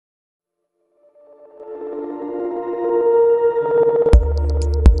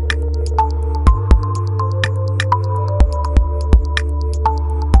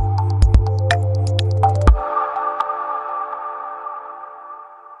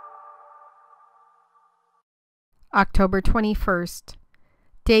October 21st,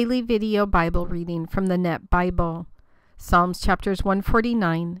 Daily Video Bible Reading from the Net Bible, Psalms chapters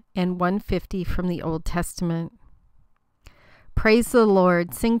 149 and 150 from the Old Testament. Praise the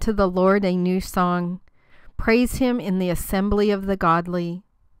Lord, sing to the Lord a new song. Praise him in the assembly of the godly.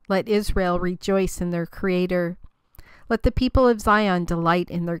 Let Israel rejoice in their Creator. Let the people of Zion delight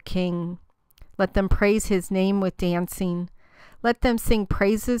in their King. Let them praise his name with dancing. Let them sing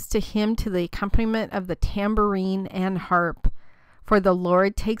praises to him to the accompaniment of the tambourine and harp. For the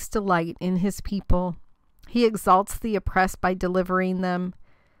Lord takes delight in his people. He exalts the oppressed by delivering them.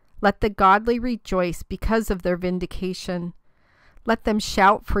 Let the godly rejoice because of their vindication. Let them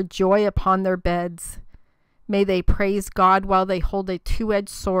shout for joy upon their beds. May they praise God while they hold a two-edged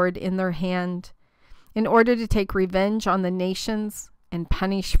sword in their hand, in order to take revenge on the nations and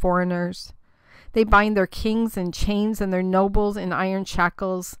punish foreigners. They bind their kings in chains and their nobles in iron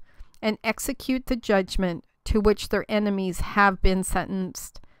shackles, and execute the judgment to which their enemies have been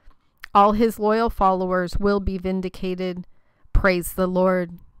sentenced. All his loyal followers will be vindicated. Praise the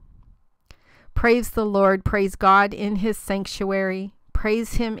Lord. Praise the Lord. Praise God in his sanctuary.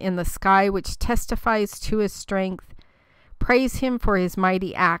 Praise him in the sky, which testifies to his strength. Praise him for his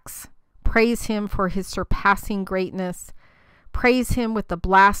mighty acts. Praise him for his surpassing greatness. Praise him with the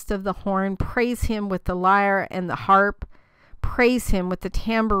blast of the horn. Praise him with the lyre and the harp. Praise him with the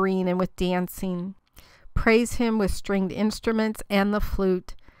tambourine and with dancing. Praise him with stringed instruments and the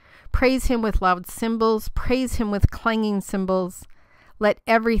flute. Praise him with loud cymbals. Praise him with clanging cymbals. Let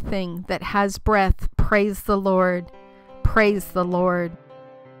everything that has breath praise the Lord. Praise the Lord.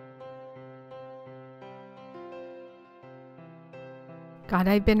 God,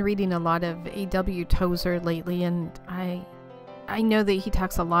 I've been reading a lot of A.W. Tozer lately, and I know that he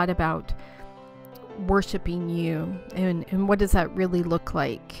talks a lot about worshiping you, and what does that really look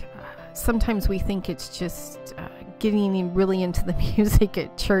like? Sometimes we think it's just getting really into the music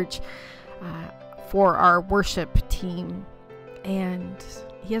at church for our worship team. And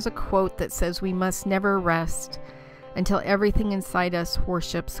he has a quote that says, "We must never rest until everything inside us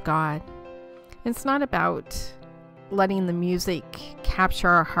worships God." It's not about letting the music capture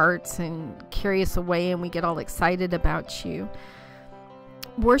our hearts and carry us away and we get all excited about you.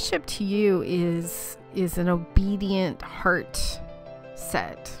 Worship to you is an obedient heart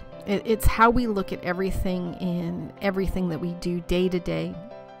set. It's how we look at everything in everything that we do day to day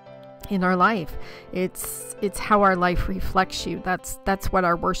in our life. It's how our life reflects you. That's what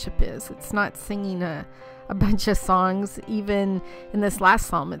our worship is. It's not singing a bunch of songs. Even in this last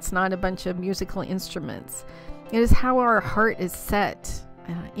psalm, it's not a bunch of musical instruments. It is how our heart is set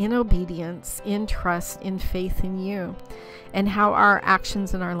in obedience, in trust, in faith in you, and how our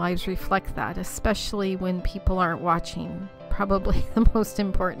actions in our lives reflect that, especially when people aren't watching. Probably the most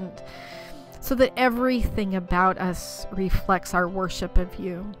important. So that everything about us reflects our worship of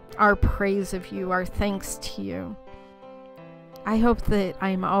you, our praise of you, our thanks to you. I hope that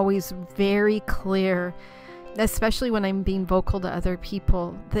I'm always very clear, especially when I'm being vocal to other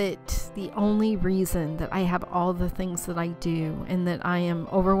people, that the only reason that I have all the things that I do and that I am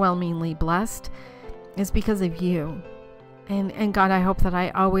overwhelmingly blessed is because of you. And God, I hope that I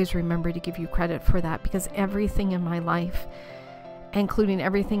always remember to give you credit for that, because everything in my life, including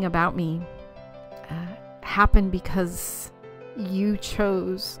everything about me, happened because you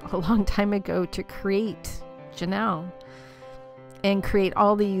chose a long time ago to create Janelle and create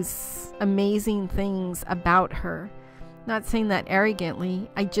all these amazing things about her. Not saying that arrogantly.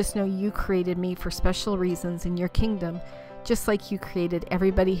 I just know you created me for special reasons in your kingdom, just like you created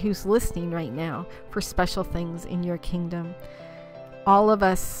everybody who's listening right now for special things in your kingdom. All of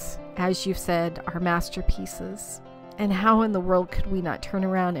us, as you've said, are masterpieces. And how in the world could we not turn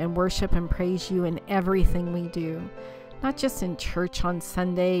around and worship and praise you in everything we do? Not just in church on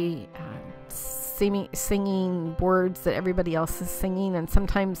Sunday, singing words that everybody else is singing, and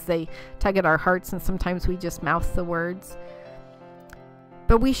sometimes they tug at our hearts and sometimes we just mouth the words.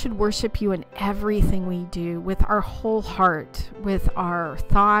 But we should worship you in everything we do, with our whole heart, with our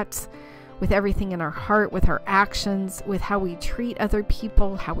thoughts, with everything in our heart, with our actions, with how we treat other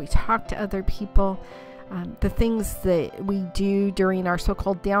people, how we talk to other people, the things that we do during our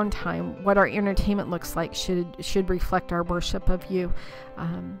so-called downtime, what our entertainment looks like should reflect our worship of you.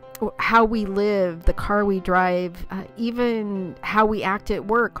 How we live, the car we drive, even how we act at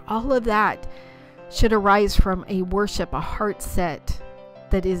work, all of that should arise from a worship, a heart set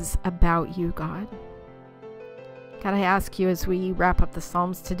that is about you, God. God, I ask you as we wrap up the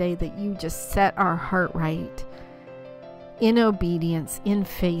Psalms today that you just set our heart right in obedience, in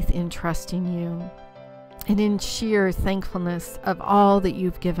faith, in trusting you, and in sheer thankfulness of all that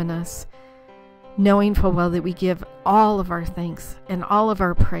you've given us. knowing full well that we give all of our thanks and all of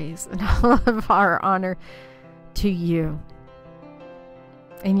our praise and all of our honor to you.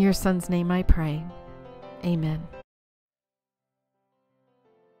 In your Son's name I pray. Amen.